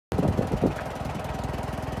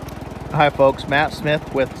Hi folks, Matt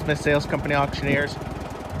Smith with Smith Sales Company Auctioneers.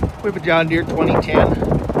 We have a John Deere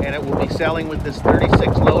 2010 and it will be selling with this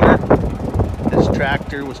 36 loader. This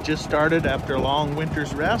tractor was just started after a long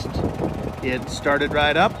winter's rest. It started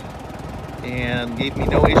right up and gave me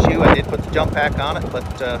no issue. I did put the jump pack on it, but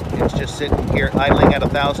it's just sitting here idling at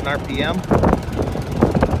 1,000 RPM.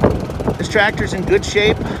 This tractor's in good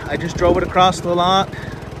shape. I just drove it across the lot.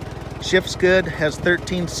 Shifts good, has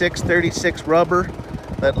 13.6 36 rubber.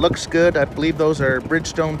 That looks good. I believe those are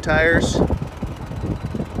Bridgestone tires.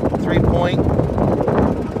 3-point.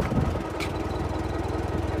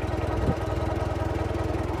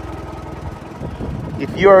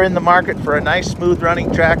 If you are in the market for a nice smooth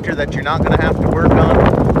running tractor that you're not going to have to work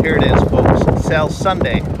on, here it is folks. It sells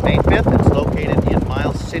Sunday, May 5th. It's located in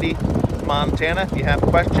Miles City, Montana. If you have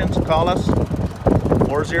questions, call us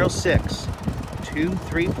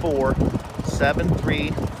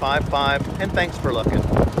 406-234-7355, and thanks for looking.